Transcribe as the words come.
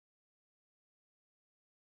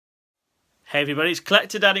Hey everybody, it's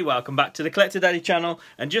Collector Daddy. Welcome back to the Collector Daddy channel.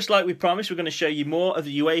 And just like we promised, we're going to show you more of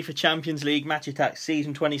the UEFA Champions League Match Attax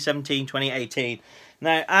season 2017-2018.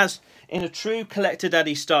 Now, as in a true Collector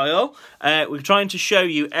Daddy style, we're trying to show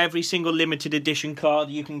you every single limited edition card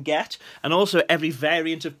you can get, and also every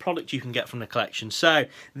variant of product you can get from the collection. So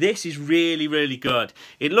this is really, really good.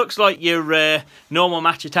 It looks like your normal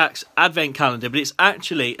Match Attax advent calendar, but it's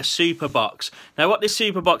actually a super box. Now, what this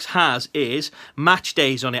super box has is match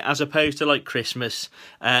days on it, as opposed to like Christmas,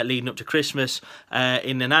 leading up to Christmas.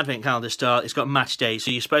 In an advent calendar style, it's got match days,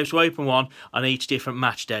 so you're supposed to open one on each different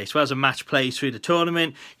match day. So as a match plays through the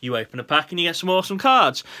tournament, you open a pack and you get some awesome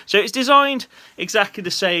cards. So it's designed exactly the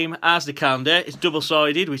same as the calendar. It's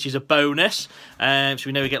double-sided, which is a bonus, so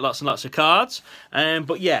we know we get lots and lots of cards.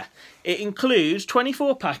 But yeah, it includes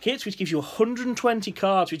 24 packets, which gives you 120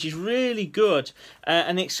 cards, which is really good.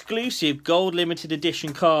 An exclusive gold limited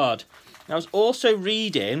edition card. I was also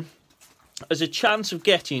reading, as a chance of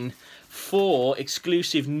getting 4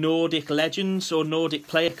 exclusive Nordic legends or Nordic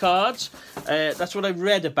player cards. That's what I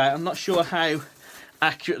read about. I'm not sure how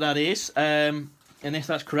accurate that is, and if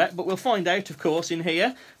that's correct, but we'll find out, of course, in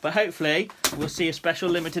here. But hopefully we'll see a special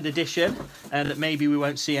limited edition that maybe we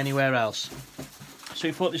won't see anywhere else. So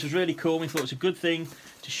we thought this was really cool. We thought it was a good thing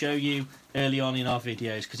to show you early on in our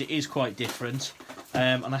videos, because it is quite different,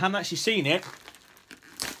 and I haven't actually seen it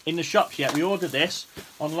in the shops yet. We ordered this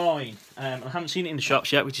online, and I haven't seen it in the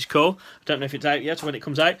shops yet, which is cool. I don't know if it's out yet or when it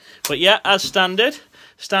comes out, but yeah, as standard,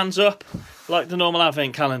 stands up like the normal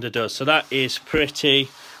advent calendar does, so that is pretty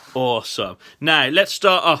awesome. Now let's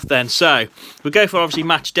start off then. So we'll go for obviously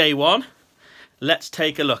match day one. Let's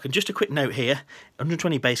take a look, and just a quick note here: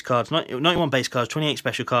 120 base cards, 91 base cards, 28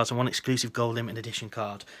 special cards, and 1 exclusive gold limited edition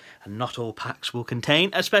card. And not all packs will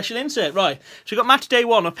contain a special insert. Right, so we've got match day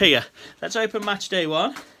one up here. Let's open match day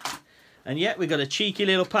one. And yet we've got a cheeky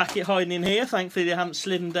little packet hiding in here. Thankfully they haven't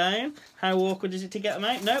slid them down. How awkward is it to get them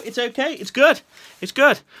out? No, it's okay. It's good. It's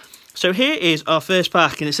good. So here is our first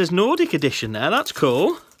pack, and it says Nordic edition there. That's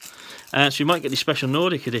cool. So you might get these special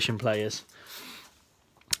Nordic edition players.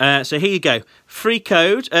 So here you go. Free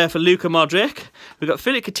code for Luka Modric. We've got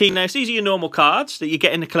Philip Coutinho. So these are your normal cards that you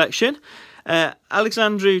get in the collection.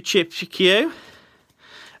 Alexandru Chipchikio.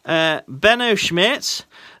 Benno Schmidt.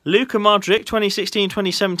 Luka Modric,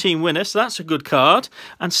 2016-2017 winner, so that's a good card.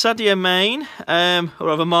 And Sadio Mane, or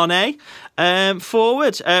rather Mane,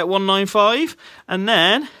 forward, 195. And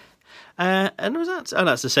then, and was that? Oh,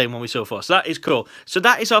 that's the same one we saw before. So that is cool. So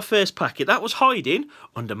that is our first packet. That was hiding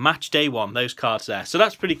under match day one, those cards there. So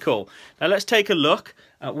that's pretty cool. Now let's take a look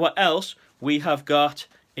at what else we have got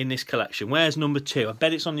in this collection. Where's number 2? I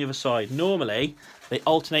bet it's on the other side. Normally, they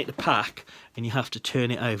alternate the pack and you have to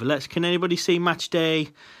turn it over. Can anybody see match day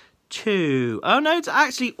 2? Oh no, it's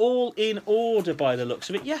actually all in order by the looks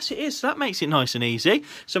of it. Yes, it is. So that makes it nice and easy.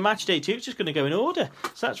 So match day 2 is just going to go in order.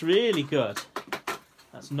 So that's really good.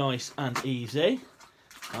 That's nice and easy.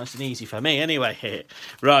 Nice and easy for me anyway here.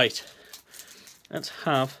 Right. Let's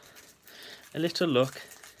have a little look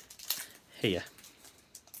here.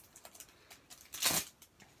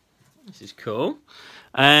 This is cool.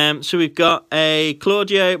 So we've got a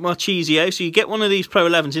Claudio Marchisio. So you get one of these Pro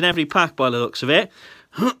 11s in every pack by the looks of it.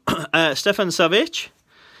 Stefan Savic,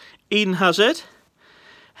 Eden Hazard,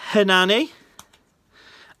 Hernani,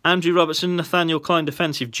 Andrew Robertson, Nathaniel Klein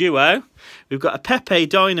defensive duo. We've got a Pepe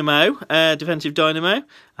Dynamo, defensive dynamo,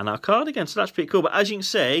 and our card again. So that's pretty cool. But as you can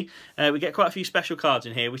see, we get quite a few special cards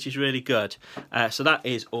in here, which is really good. So that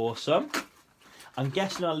is awesome. I'm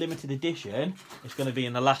guessing our limited edition is going to be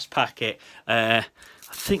in the last packet. I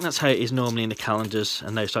think that's how it is normally in the calendars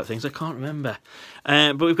and those type of things. I can't remember.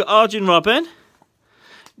 But we've got Arjen Robben,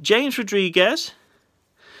 James Rodriguez,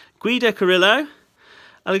 Guido Carrillo,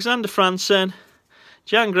 Alexander Fransen,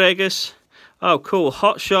 Jan Gregus. Oh, cool.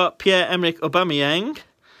 Hotshot, Pierre-Emerick Aubameyang.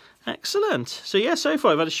 Excellent. So, yeah, so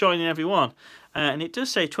far I've had a shine in every one. And it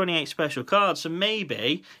does say 28 special cards. So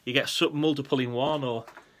maybe you get multiple in one, or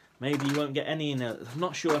maybe you won't get any in it. I'm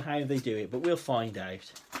not sure how they do it, but we'll find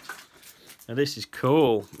out. Now, this is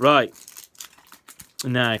cool. Right.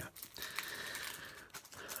 Now,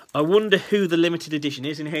 I wonder who the limited edition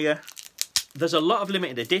is in here. There's a lot of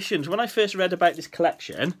limited editions. When I first read about this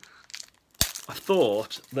collection, I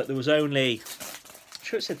thought that there was only, I'm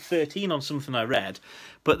sure it said 13 on something I read,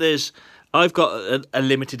 but I've got a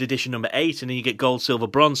limited edition number 8, and then you get gold, silver,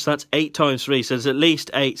 bronze. So that's 8 times 3. So there's at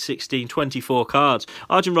least 8, 16, 24 cards.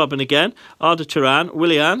 Arjen Robben again, Arda Turan,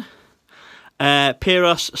 Willian,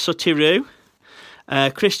 Piros Sotiru,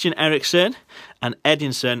 Christian Eriksen, and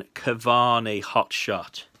Edinson Cavani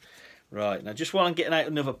hotshot. Right, now just while I'm getting out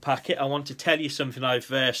another packet, I want to tell you something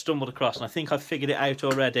I've stumbled across, and I think I've figured it out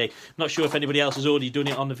already. Not sure if anybody else has already done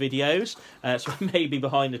it on the videos, so I may be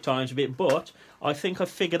behind the times a bit, but I think I've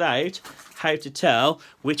figured out how to tell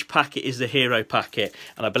which packet is the hero packet.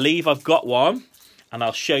 And I believe I've got one, and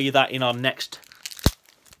I'll show you that in our next,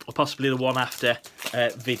 or possibly the one after,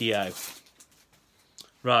 video.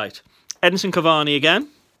 Right, Edinson Cavani again,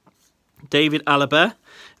 David Alaba,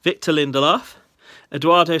 Victor Lindelof,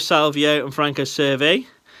 Eduardo Salvio and Franco Cervi,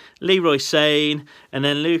 Leroy Sane, and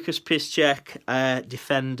then Lucas Piszczek,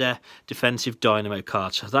 defensive dynamo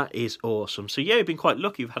card. So that is awesome. So yeah, you've been quite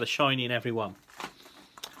lucky. You've had a shiny in every one.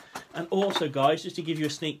 And also, guys, just to give you a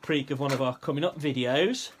sneak peek of one of our coming up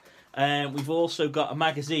videos, we've also got a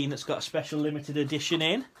magazine that's got a special limited edition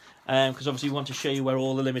in, because obviously we want to show you where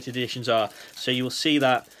all the limited editions are. So you will see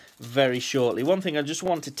that very shortly. One thing I just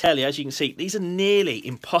want to tell you, as you can see, these are nearly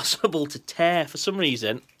impossible to tear. For some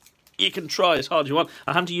reason, you can try as hard as you want.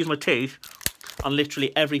 I have to use my teeth on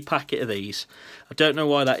literally every packet of these. I don't know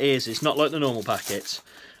why that is. It's not like the normal packets.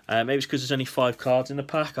 Maybe it's because there's only 5 cards in the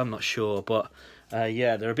pack. I'm not sure, but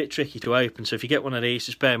yeah, they're a bit tricky to open. So if you get one of these,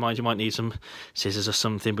 just bear in mind you might need some scissors or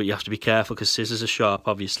something, but you have to be careful because scissors are sharp,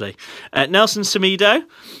 obviously. Nelson Semedo,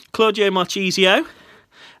 Claudio Marchisio,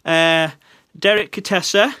 Derek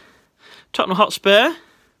Coutessa, Tottenham Hotspur,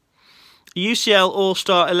 UCL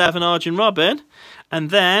All-Star 11 Arjen Robben, and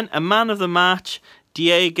then a man of the match,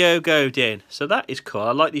 Diego Godin. So that is cool.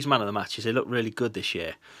 I like these man of the matches. They look really good this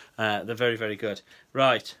year. They're very, very good.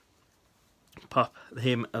 Right. Pop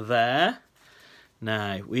him there.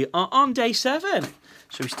 Now, we are on day 7.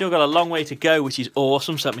 So we've still got a long way to go, which is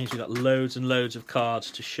awesome. So that means we've got loads and loads of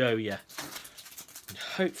cards to show you. And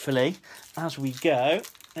hopefully, as we go,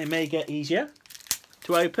 they may get easier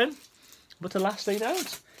to open. But alas, they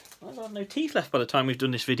don't. I've got no teeth left by the time we've done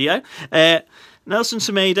this video. Nelson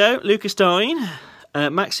Semedo, Lucas Dine,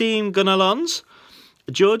 Maxime Gunalons,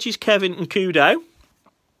 Georges Kevin Nkudo.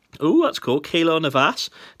 Oh, that's cool. Keylor Navas,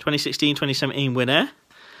 2016-2017 winner.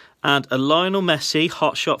 And a Lionel Messi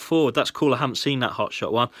hot shot forward. That's cool. I haven't seen that hot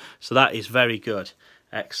shot one. So that is very good.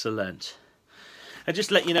 Excellent. And just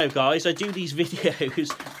to let you know, guys, I do these videos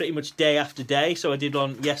pretty much day after day. So I did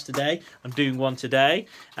one yesterday. I'm doing one today.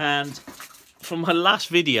 And from my last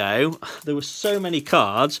video, there were so many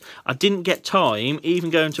cards, I didn't get time,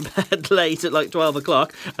 even going to bed late at like 12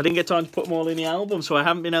 o'clock, I didn't get time to put them all in the album, so I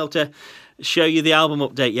haven't been able to show you the album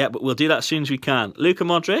update yet, but we'll do that as soon as we can. Luka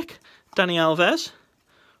Modric, Dani Alves,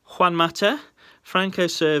 Juan Mata, Franco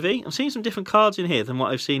Cervi. I'm seeing some different cards in here than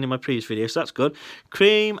what I've seen in my previous video, so that's good.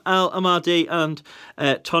 Kareem El Amadi and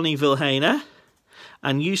Tony Vilhena,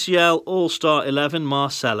 and UCL All-Star 11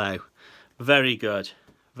 Marcelo. Very good.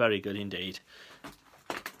 Very good indeed.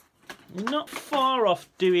 Not far off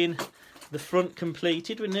doing the front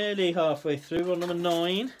completed. We're nearly halfway through. We're on number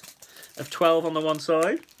 9 of 12 on the one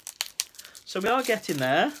side. So we are getting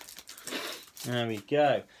there. There we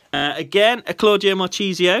go. Again, a Claudio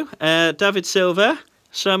Marchisio, David Silva,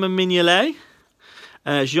 Simon Mignolet,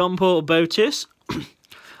 Jean-Paul Botis,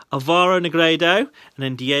 Alvaro Negredo, and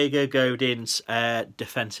then Diego Godin's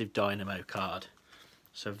defensive dynamo card.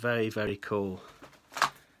 So very, very cool.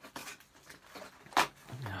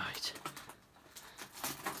 Right.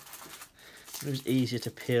 It was easier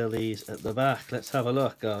to peel these at the back. Let's have a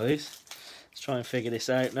look, guys. Let's try and figure this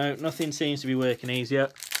out. No, nothing seems to be working easier.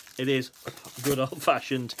 It is good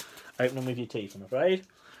old-fashioned opening with your teeth, I'm afraid.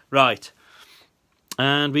 Right.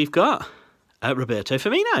 And we've got Roberto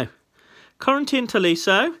Firmino, Corentin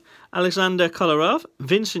Tolisso, Alexander Kolarov,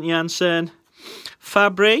 Vincent Janssen,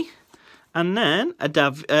 Fabry, and then a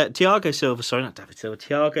Thiago Silva, sorry, not David Silva,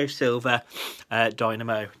 Thiago Silva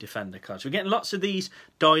Dynamo Defender cards. So we're getting lots of these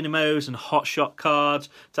Dynamos and Hot Shot cards.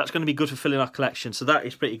 So that's going to be good for filling our collection. So that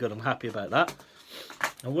is pretty good. I'm happy about that.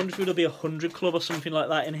 I wonder if it'll be a 100 club or something like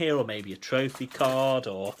that in here, or maybe a trophy card,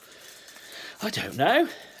 or I don't know.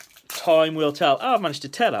 Time will tell. Oh, I've managed to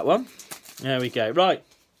tear that one. There we go. Right.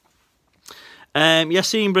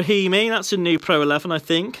 Yassin Brahimi, that's a new Pro 11, I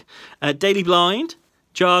think. Daily Blind,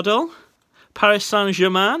 Jardel, Paris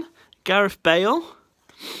Saint-Germain, Gareth Bale,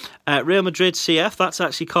 Real Madrid CF, that's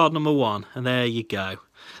actually card number 1. And there you go.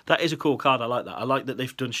 That is a cool card. I like that. I like that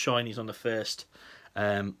they've done shinies on the first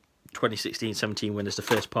 2016-17 winners, the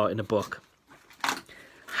first part in the book.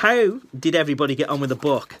 How did everybody get on with the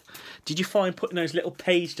book? Did you find putting those little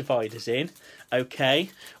page dividers in okay,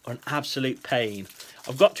 or an absolute pain?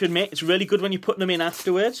 I've got to admit, it's really good when you're putting them in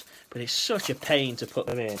afterwards, but it's such a pain to put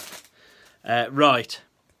them in. Right,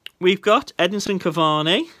 we've got Edinson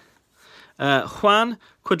Cavani, Juan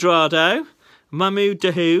Cuadrado, Mahmoud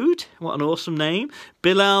Dahoud, what an awesome name,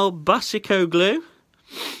 Bilal Basikoglu,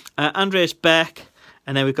 Andreas Beck,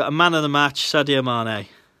 and then we've got a man of the match, Sadio Mane.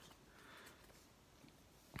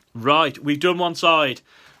 Right, we've done one side.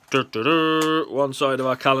 One side of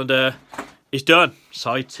our calendar is done.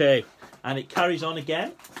 Side 2. And it carries on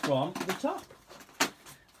again from the top.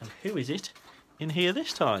 And who is it in here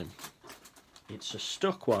this time? It's a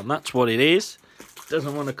stuck one. That's what it is.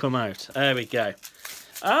 Doesn't want to come out. There we go.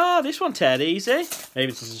 Ah, this one teared easy.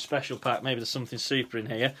 Maybe this is a special pack. Maybe there's something super in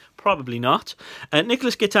here. Probably not.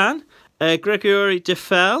 Nicholas Gitan, Gregory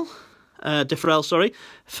Defrel,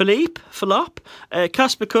 Philippe Falop,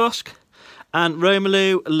 Kasper Kusk, and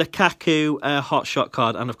Romelu Lukaku hot shot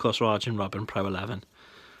card, and of course Rajan Robin Pro 11.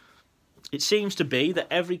 It seems to be that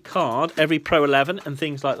every card, every Pro 11 and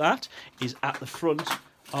things like that, is at the front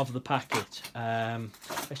of the packet.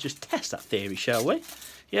 Let's just test that theory, shall we?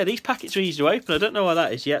 Yeah, these packets are easy to open. I don't know why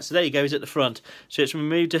that is yet. So there you go, he's at the front. So it's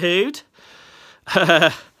Mahmoud Dahoud,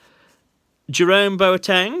 Jerome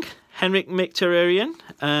Boateng, Henrik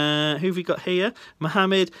Mkhitaryan, who have we got here?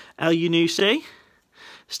 Mohamed El Yunusi,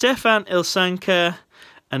 Stefan Ilsanka,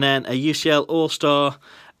 and then a UCL All-Star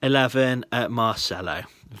 11 at Marcelo.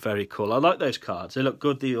 Very cool. I like those cards. They look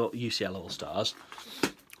good, the UCL All-Stars.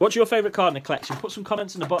 What's your favourite card in the collection? Put some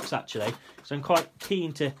comments in the box, actually, because I'm quite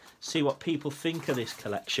keen to see what people think of this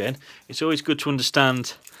collection. It's always good to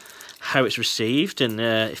understand how it's received and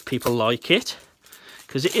if people like it,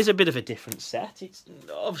 because it is a bit of a different set. It's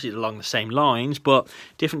obviously along the same lines, but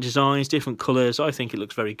different designs, different colours. I think it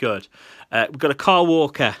looks very good. We've got a Kyle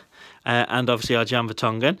Walker and obviously our Jan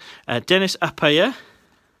Vertonghen. Dennis Apaya,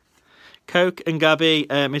 Coke and Gabby,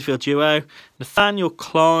 midfield duo. Nathaniel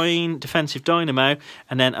Klein, defensive dynamo.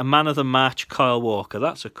 And then a man of the match, Kyle Walker.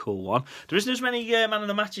 That's a cool one. There isn't as many man of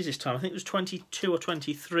the matches this time. I think it was 22 or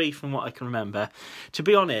 23 from what I can remember. To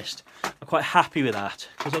be honest, I'm quite happy with that.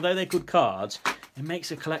 Because although they're good cards, it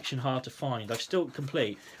makes a collection hard to find. I've still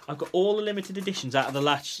complete. I've got all the limited editions out of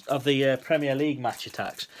the Premier League Match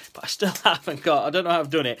Attax, but I still haven't got. I don't know how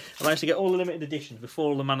I've done it. I managed to get all the limited editions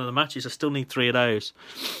before all the man of the matches. I still need 3 of those.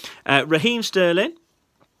 Raheem Sterling,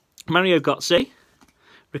 Mario Götze,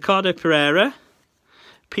 Ricardo Pereira,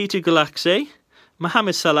 Peter Gulaxi,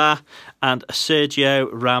 Mohamed Salah, and Sergio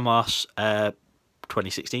Ramos,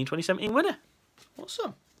 2016-2017 winner.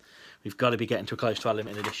 Awesome. We've got to be getting too close to our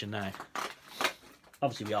limited edition now.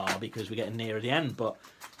 Obviously we are, because we're getting nearer the end, but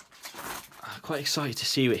I'm quite excited to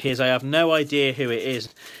see who it is. I have no idea who it is,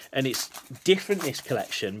 and it's different, this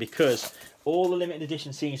collection, because all the limited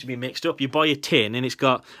edition seems to be mixed up. You buy a tin and it's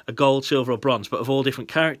got a gold, silver or bronze, but of all different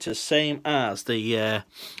characters, same as the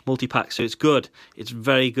multi-pack, so it's good. It's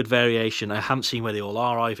very good variation. I haven't seen where they all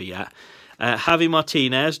are either yet. Javi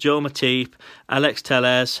Martinez, Joel Matip, Alex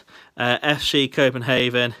Tellez, FC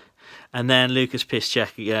Copenhagen, and then Lucas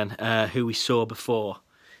Piszczek again, who we saw before.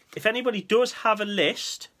 If anybody does have a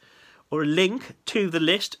list or a link to the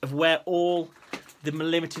list of where all the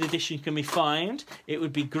limited edition can be found, it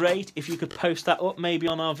would be great if you could post that up maybe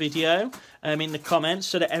on our video in the comments,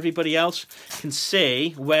 so that everybody else can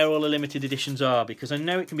see where all the limited editions are, because I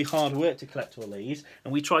know it can be hard work to collect all these,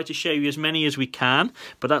 and we try to show you as many as we can,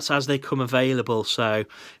 but that's as they come available. So if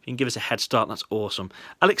you can give us a head start, that's awesome.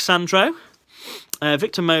 Alexandro,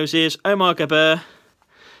 Victor Moses, Omar Gabur,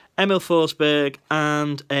 Emil Forsberg,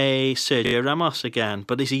 and a Sergio Ramos again.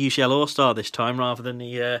 But it's a UCL All-Star this time rather than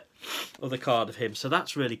the other card of him. So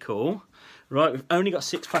that's really cool. Right, we've only got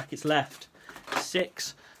 6 packets left.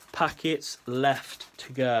 6 packets left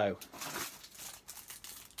to go.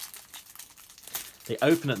 They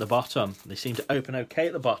open at the bottom. They seem to open okay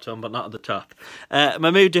at the bottom, but not at the top.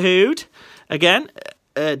 Mahmoud Dahoud, again.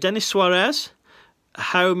 Denis Suarez,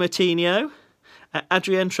 João Moutinho,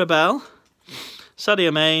 Adrien Trebel,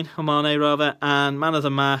 Sadio Mane, and man of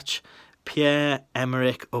the match,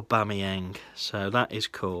 Pierre-Emerick Aubameyang. So that is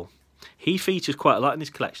cool. He features quite a lot in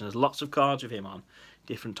this collection. There's lots of cards with him on.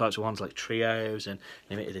 Different types of ones like trios and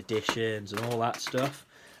limited editions and all that stuff.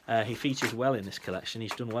 He features well in this collection.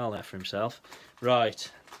 He's done well there for himself.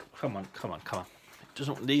 Right. Come on, come on, come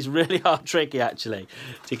on. These really are tricky, actually,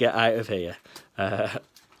 to get out of here.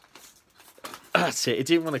 That's it. It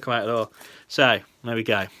didn't want to come out at all. So, there we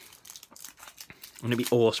go. Wouldn't it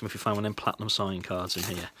be awesome if we found one of them platinum signing cards in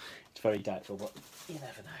here? It's very doubtful, but you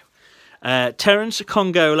never know. Terence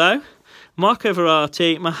Congolo, Marco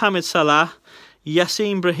Verratti, Mohamed Salah,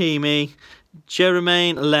 Yassin Brahimi,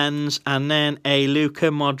 Jermaine Lenz, and then a Luka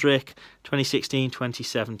Modric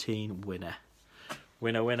 2016-2017 winner.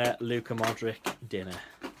 Winner, winner, Luka Modric dinner.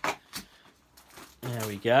 There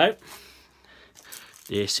we go.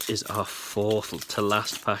 This is our 4th to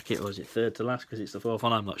last packet, or is it 3rd to last because it's the 4th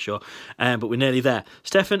one? I'm not sure. But we're nearly there.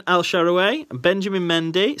 Stefan El Shaarawy, Benjamin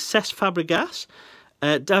Mendy, Cesc Fabregas,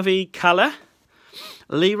 David Kalla,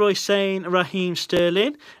 Leroy Sane, Raheem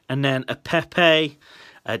Sterling, and then a Pepe,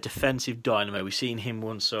 a defensive dynamo. We've seen him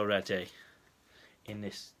once already in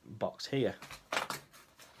this box here.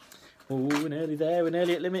 Oh, we're nearly there. We're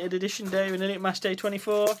nearly at limited edition day. We're nearly at match day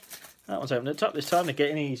 24. That one's open at the top this time. They're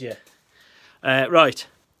getting easier. Right.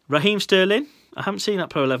 Raheem Sterling. I haven't seen that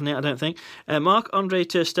Pro 11 yet, I don't think. Marc-Andre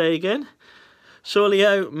ter Stegen.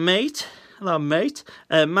 Sorlio, mate. Hello, mate.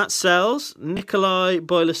 Matt Sells. Nikolai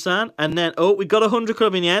Boylesan. And then, oh, we got a 100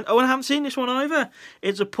 club in the end. Oh, and I haven't seen this one either.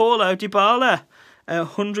 It's a Paulo Dybala.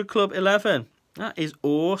 100 club 11. That is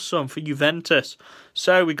awesome for Juventus.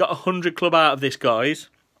 So we got a 100 club out of this, guys.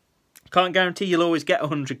 Can't guarantee you'll always get a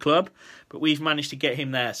 100 club, but we've managed to get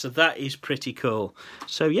him there. So that is pretty cool.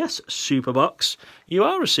 So yes, Superbox. You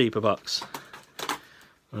are a Superbox.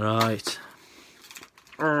 Right.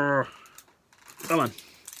 Come on.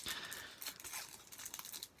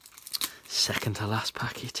 Second to last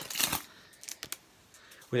packet.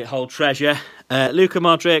 Will it hold treasure? Luka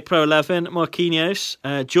Modric, Pro 11. Marquinhos.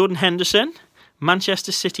 Jordan Henderson.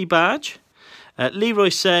 Manchester City badge. Leroy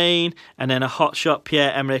Sane, and then a hot shot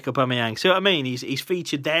Pierre-Emerick Aubameyang. See what I mean? He's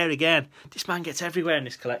featured there again. This man gets everywhere in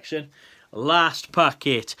this collection. Last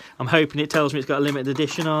packet. I'm hoping it tells me it's got a limited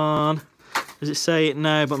edition on. Does it say it?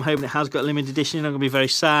 No, but I'm hoping it has got a limited edition. I'm going to be very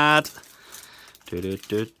sad.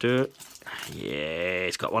 Yeah,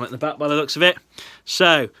 it's got one at the back by the looks of it.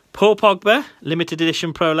 So, Paul Pogba, limited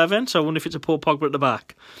edition Pro 11. So I wonder if it's a Paul Pogba at the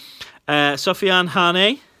back. Sofiane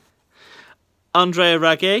Hane, Andrea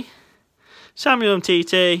Raggi, Samuel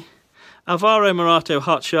Umtiti, Alvaro Morata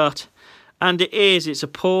hotshot, and it's a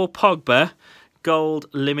Paul Pogba gold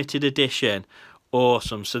limited edition.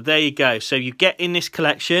 Awesome. So there you go. So you get in this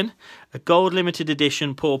collection a gold limited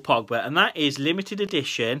edition Paul Pogba, and that is limited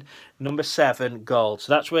edition number 7 gold.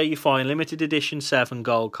 So that's where you find limited edition 7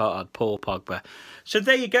 gold card Paul Pogba. So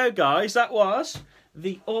there you go, guys. That was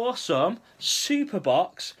the awesome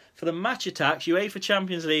Superbox for the Match Attax UEFA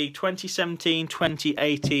Champions League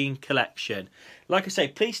 2017-2018 collection. Like I say,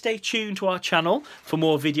 please stay tuned to our channel for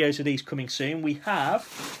more videos of these coming soon. We have,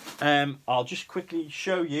 I'll just quickly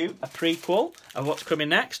show you a prequel of what's coming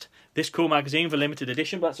next. This cool magazine for limited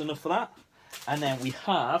edition, but that's enough for that. And then we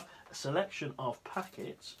have a selection of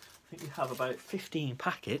packets. I think we have about 15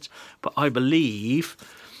 packets, but I believe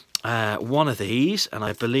one of these, and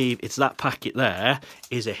I believe it's that packet there,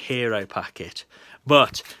 is a hero packet.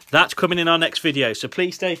 But that's coming in our next video, so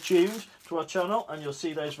please stay tuned to our channel and you'll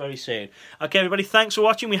see those very soon. Okay, everybody, thanks for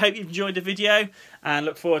watching. We hope you've enjoyed the video and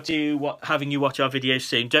look forward to having you watch our videos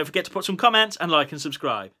soon. Don't forget to put some comments and like and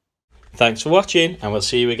subscribe. Thanks for watching, and we'll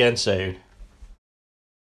see you again soon.